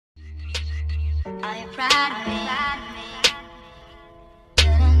Are you proud of me?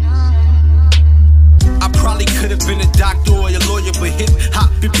 I probably could have been a doctor or a lawyer, but hip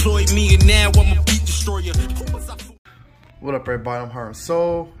hop employed me, and now I'm a beat destroyer. What up, everybody? I'm Heart and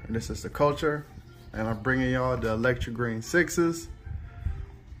Soul, and this is The Culture, and I'm bringing y'all the Electric Green Sixes.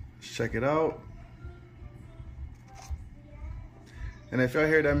 Let's check it out. And if y'all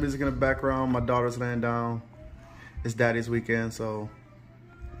hear that music in the background, my daughter's laying down. It's daddy's weekend, so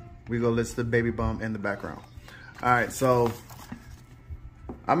we go listen to Baby Bum in the background. All right, so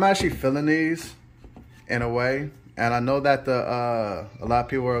I'm actually feeling these in a way, and I know that a lot of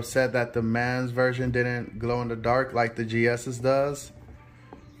people were upset that the man's version didn't glow in the dark like the GS's does,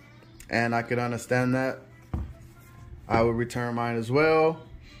 and I could understand that. I would return mine as well,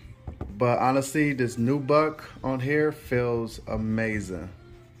 but honestly, this nubuck on here feels amazing.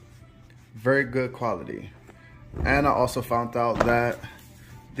 Very good quality. And I also found out that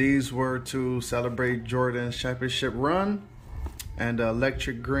these were to celebrate Jordan's championship run, and the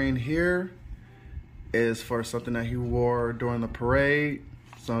electric green here is for something that he wore during the parade.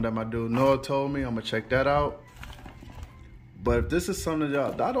 Something that my dude Noah told me. I'm gonna check that out. But if this is something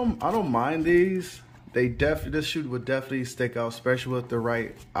that y'all, I don't mind these. This shoe would definitely stick out, especially with the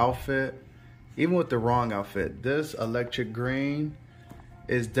right outfit. Even with the wrong outfit, this electric green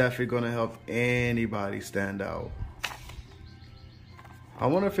is definitely gonna help anybody stand out. I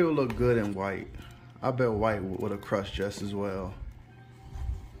wonder if it would look good in white. I bet white would have crushed just as well.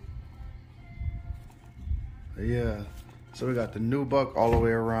 Yeah, so we got the nubuck all the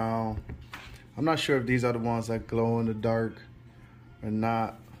way around. I'm not sure if these are the ones that glow in the dark or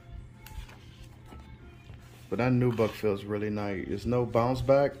not, but that nubuck feels really nice. There's no bounce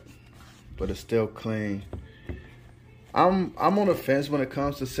back, but it's still clean. I'm on the fence when it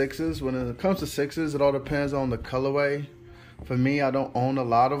comes to sixes. When it comes to sixes, it all depends on the colorway. For me, I don't own a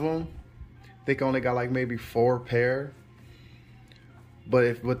lot of them. I think I only got like maybe 4 pair. But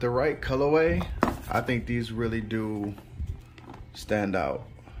if with the right colorway, I think these really do stand out.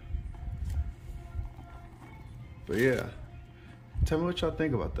 But yeah, tell me what y'all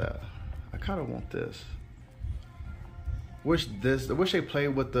think about that. I kind of want this. I wish they played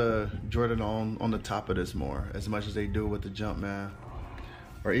with the Jordan on the top of this more, as much as they do with the Jumpman.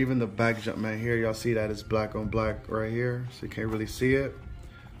 Or even the back Jumpman here. Y'all see that it's black on black right here, so you can't really see it.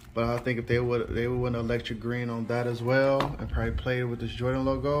 But I think if they would went electric green on that as well, and probably played with this Jordan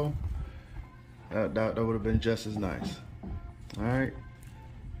logo, that would have been just as nice. All right.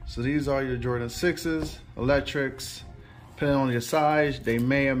 So these are your Jordan 6s, electrics. Depending on your size, they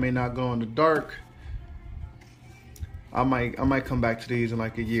may or may not glow in the dark. I might come back to these in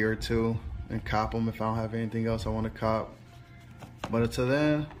like a year or two and cop them if I don't have anything else I want to cop. But until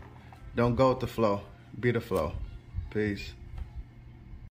then, don't go with the flow. Be the flow. Peace.